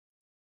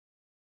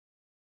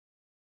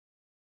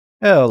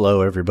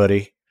Hello,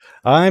 everybody.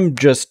 I'm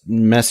just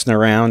messing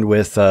around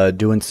with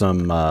doing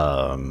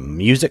some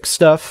music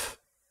stuff.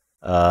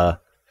 Uh,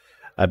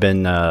 I've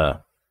been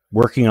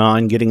working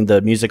on getting the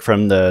music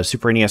from the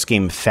Super NES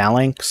game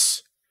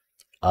Phalanx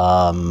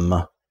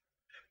um,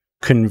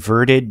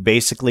 converted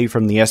basically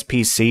from the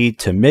SPC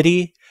to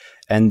MIDI,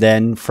 and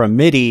then from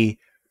MIDI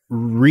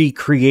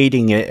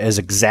recreating it as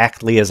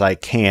exactly as I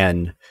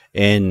can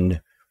in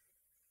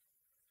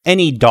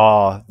any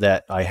DAW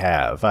that I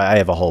have. I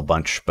have a whole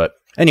bunch, but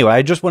anyway,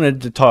 I just wanted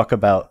to talk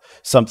about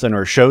something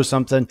or show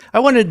something. I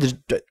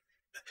wanted to.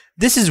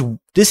 This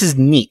is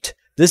neat.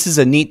 This is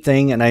a neat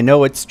thing, and I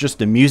know it's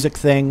just a music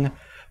thing,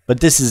 but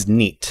this is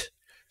neat.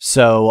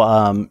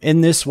 So, in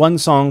this one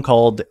song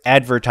called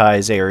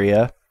 "Advertise"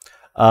 area,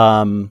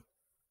 there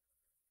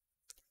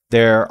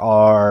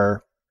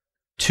are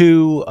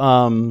two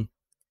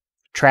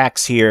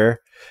tracks here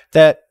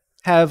that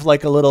have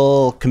like a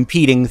little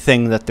competing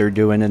thing that they're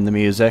doing in the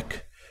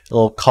music, a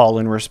little call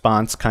and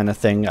response kind of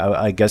thing,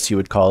 I guess you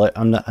would call it.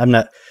 I'm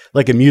not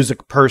like a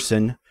music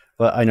person,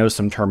 but I know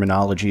some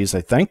terminologies,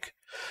 I think.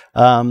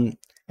 And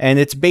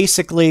it's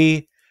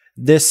basically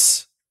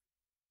this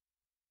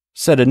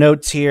set of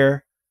notes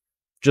here,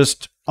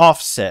 just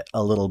offset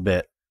a little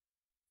bit,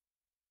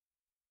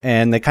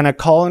 and they kind of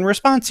call and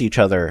response each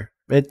other.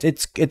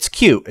 It's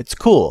cute, it's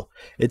cool,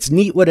 it's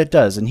neat what it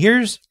does. And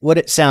here's what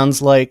it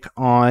sounds like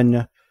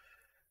on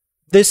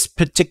this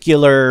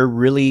particular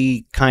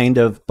really kind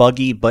of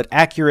buggy but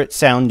accurate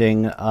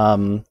sounding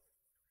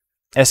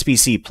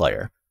SPC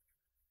player.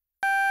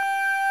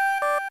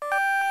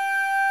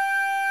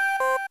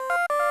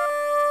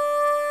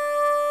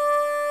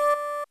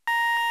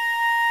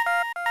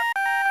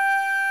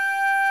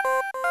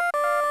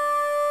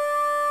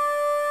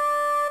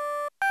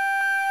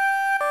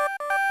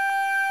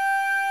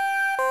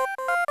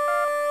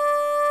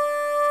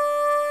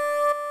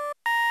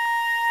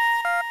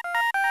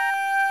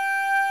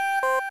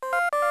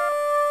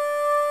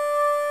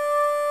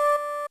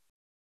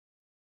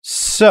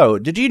 So,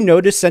 did you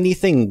notice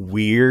anything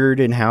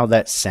weird in how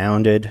that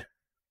sounded?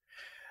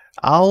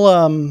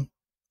 I'll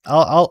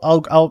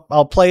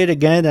play it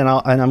again, and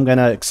I'm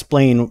gonna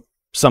explain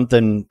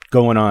something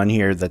going on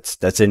here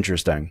that's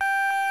interesting.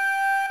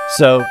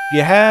 So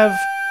you have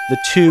the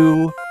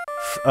two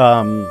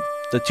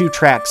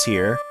tracks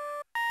here.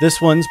 This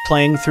one's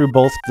playing through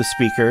both the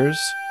speakers,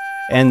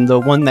 and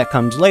the one that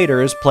comes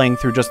later is playing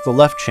through just the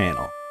left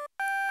channel.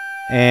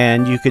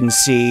 And you can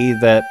see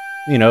that,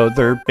 you know,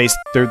 they're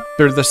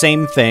the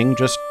same thing,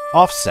 just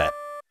offset.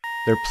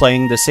 They're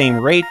playing the same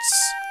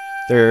rates.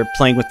 They're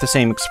playing with the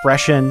same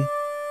expression.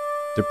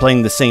 They're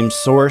playing the same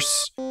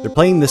source. They're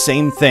playing the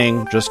same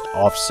thing, just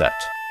offset.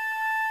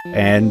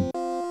 And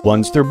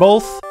one's through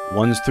both,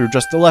 one's through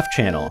just the left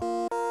channel.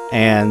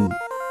 And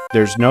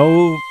there's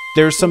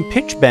some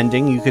pitch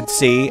bending you could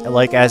see,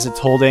 like as it's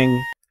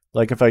holding,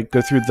 like if I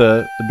go through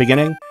the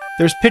beginning,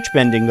 there's pitch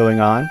bending going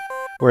on,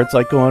 where it's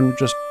like going,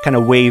 just kind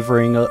of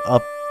wavering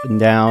up and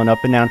down,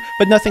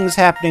 but nothing's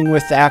happening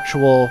with the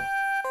actual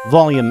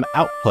volume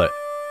output.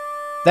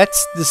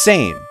 That's the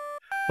same.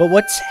 But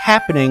what's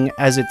happening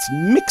as it's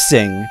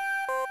mixing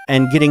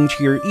and getting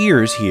to your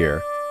ears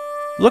here?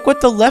 Look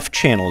what the left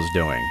channel is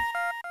doing.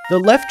 The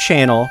left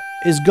channel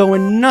is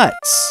going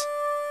nuts.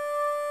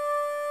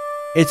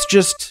 It's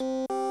just...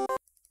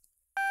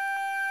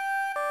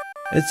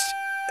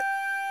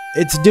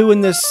 It's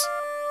doing this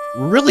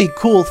really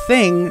cool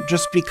thing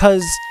just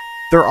because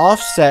they're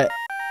offset,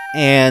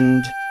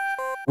 and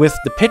with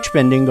the pitch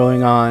bending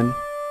going on,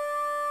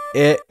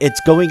 it's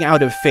going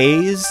out of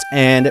phase,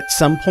 and at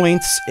some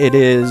points it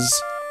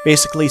is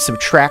basically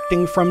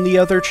subtracting from the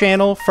other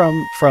channel,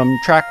 from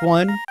track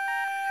one,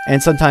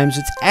 and sometimes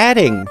it's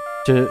adding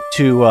to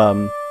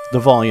the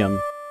volume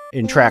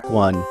in track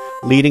one,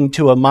 leading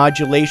to a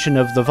modulation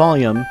of the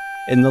volume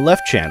in the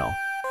left channel,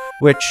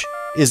 which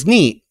is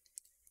neat.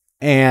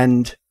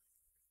 And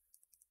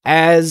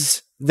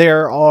as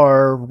there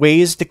are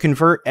ways to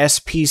convert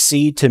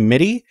SPC to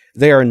MIDI,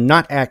 they are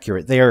not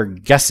accurate. They are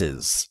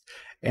guesses.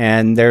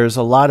 And there's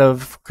a lot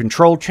of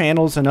control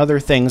channels and other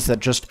things that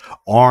just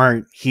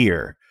aren't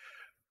here.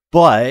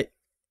 But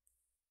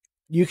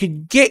you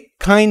could get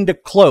kind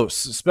of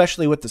close,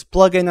 especially with this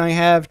plugin I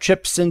have,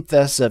 ChipSynth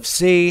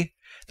SFC,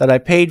 that I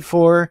paid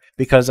for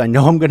because I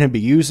know I'm going to be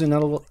using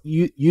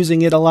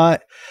it a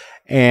lot.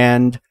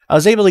 And I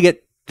was able to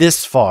get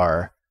this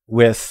far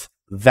with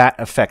that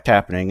effect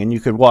happening. And you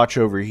could watch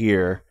over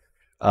here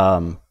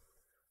on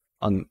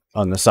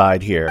the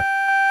side here.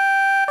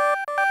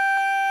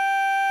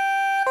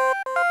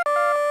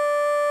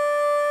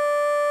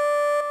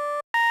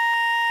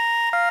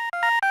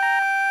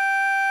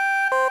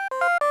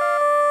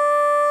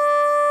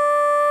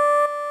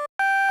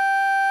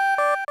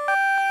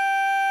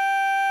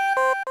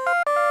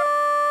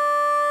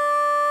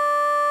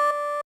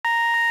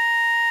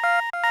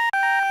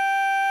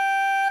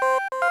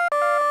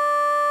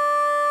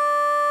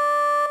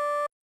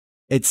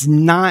 It's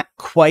not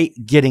quite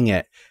getting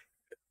it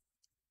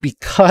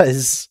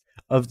because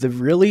of the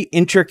really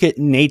intricate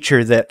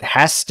nature that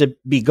has to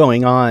be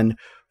going on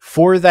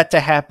for that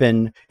to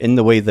happen in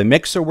the way the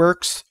mixer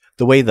works,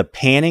 the way the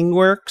panning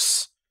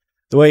works,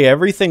 the way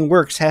everything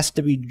works has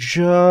to be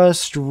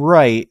just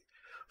right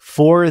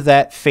for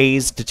that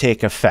phase to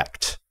take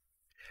effect.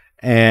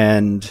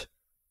 And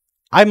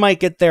I might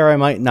get there, I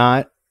might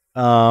not.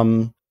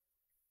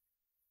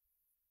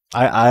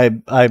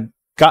 I've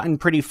gotten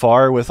pretty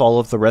far with all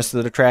of the rest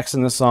of the tracks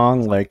in the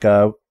song. Like,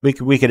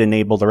 we could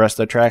enable the rest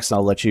of the tracks, and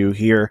I'll let you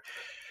hear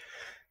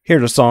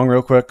the song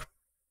real quick.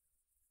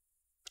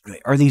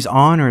 Are these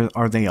on or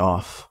are they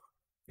off?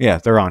 Yeah,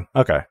 they're on.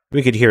 Okay,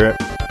 we could hear it.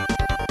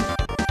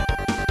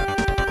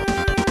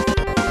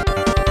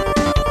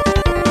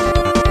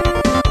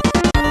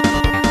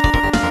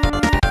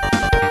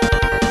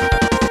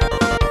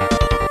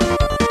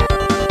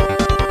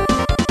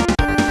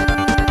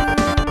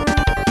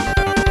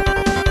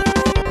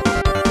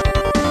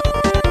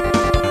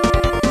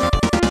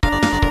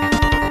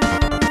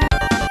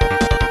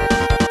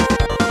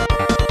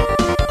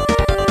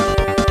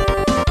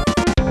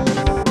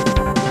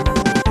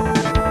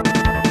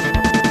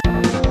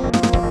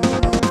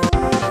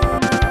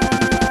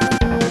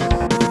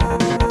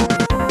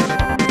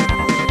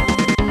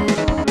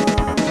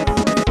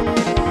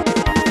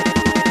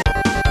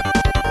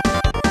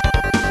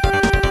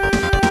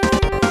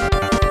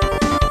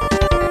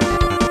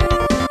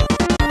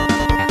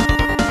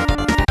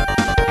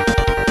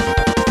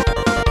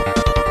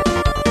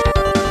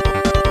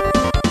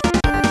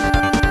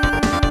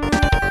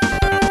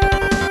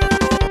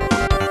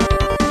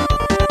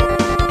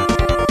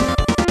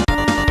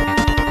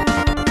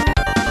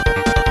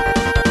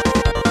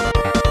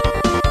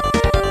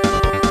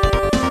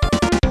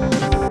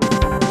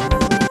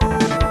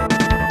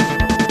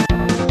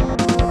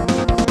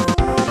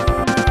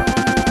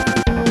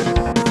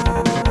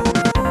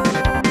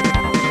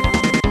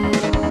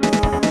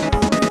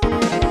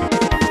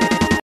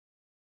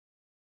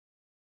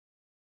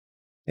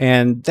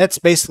 And that's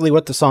basically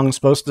what the song's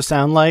supposed to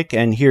sound like,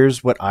 and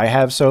here's what I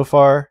have so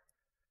far.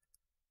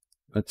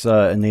 Let's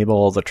enable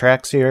all the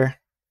tracks here.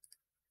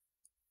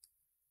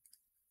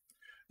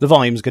 The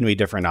volume's going to be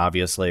different,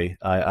 obviously.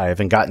 I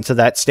haven't gotten to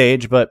that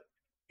stage, but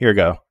here we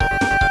go.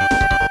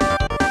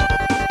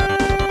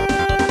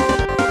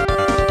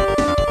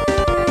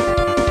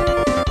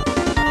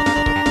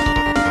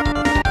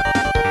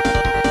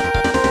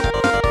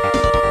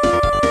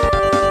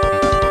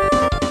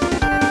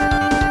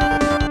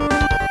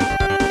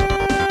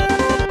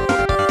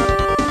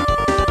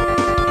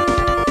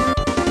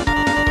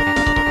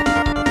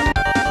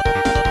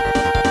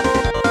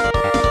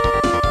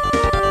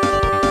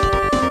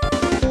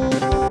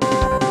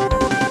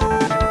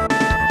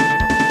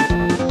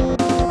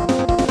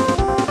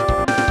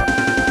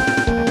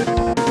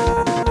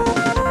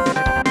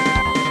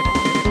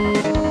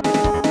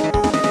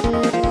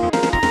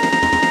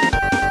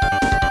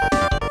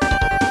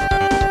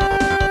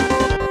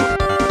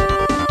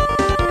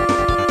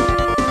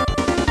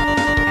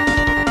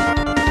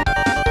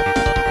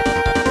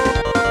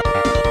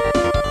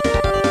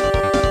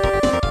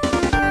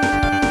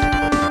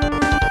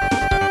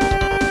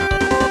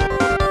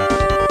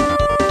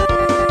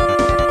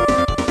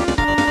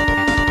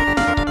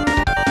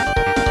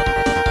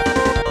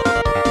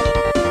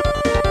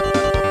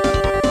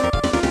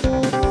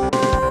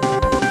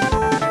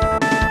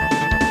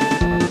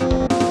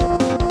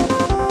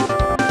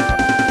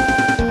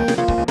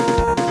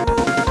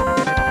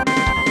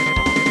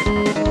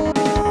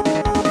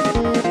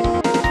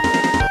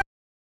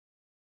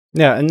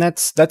 Yeah, and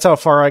that's how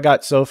far I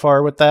got so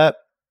far with that.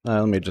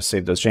 Let me just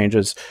save those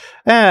changes.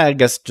 I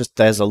guess just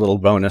as a little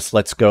bonus,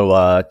 let's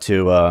go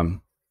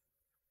to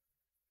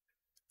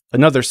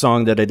another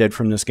song that I did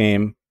from this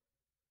game.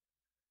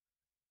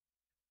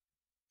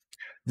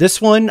 This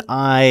one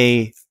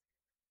I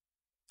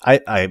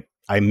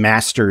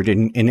mastered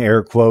in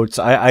air quotes.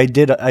 I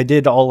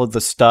did all of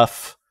the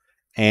stuff,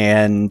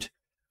 and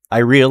I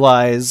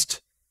realized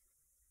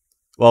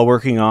while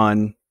working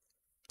on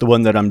the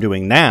one that I'm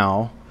doing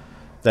now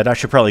that I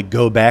should probably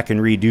go back and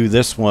redo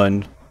this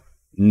one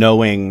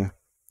knowing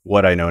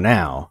what I know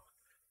now.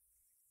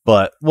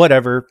 But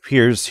whatever,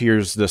 here's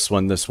this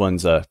one. This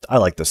one's I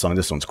like this song.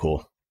 This one's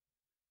cool.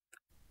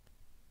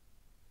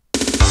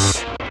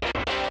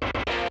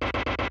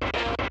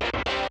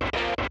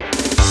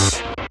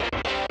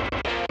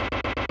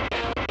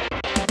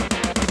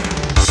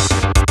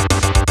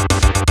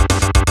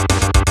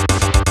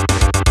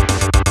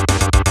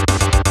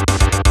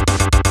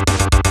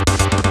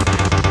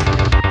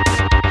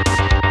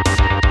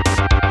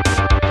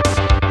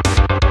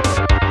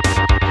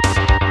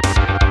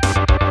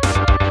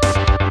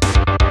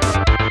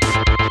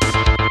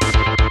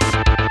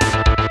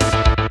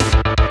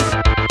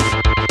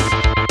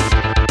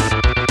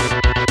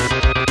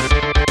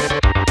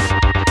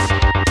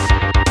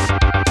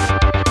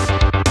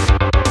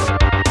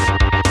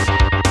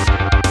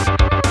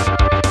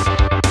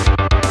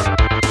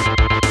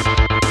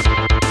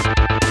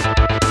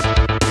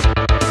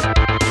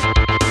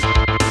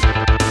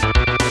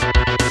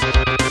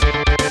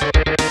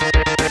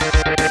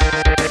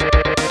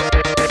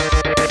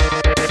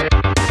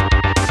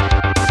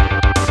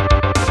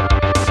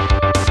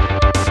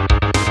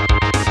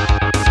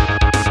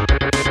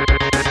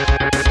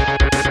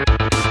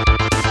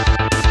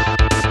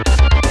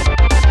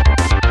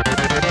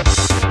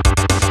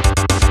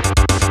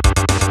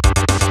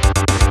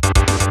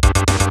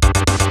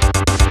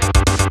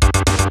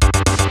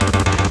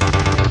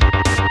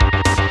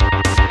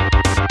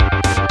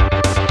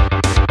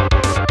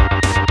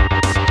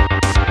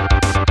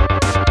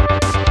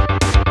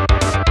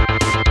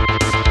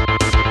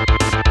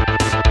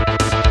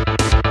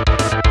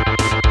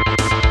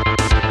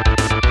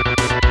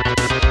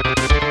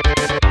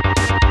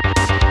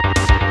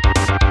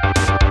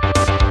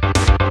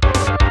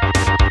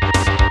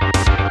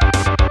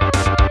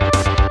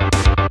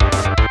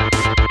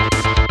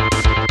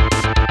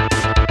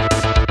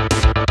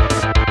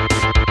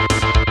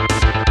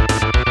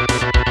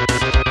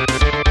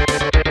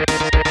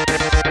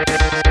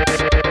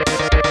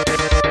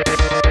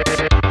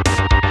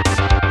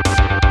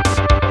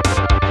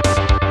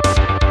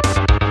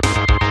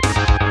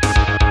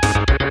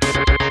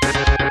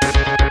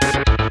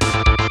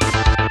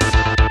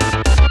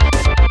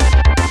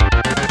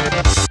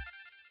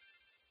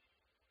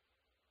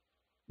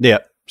 Yeah.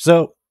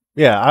 So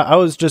yeah, I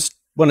was just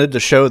wanted to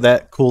show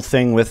that cool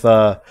thing with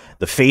the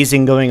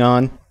phasing going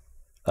on.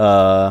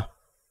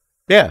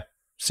 Yeah.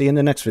 See you in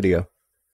the next video.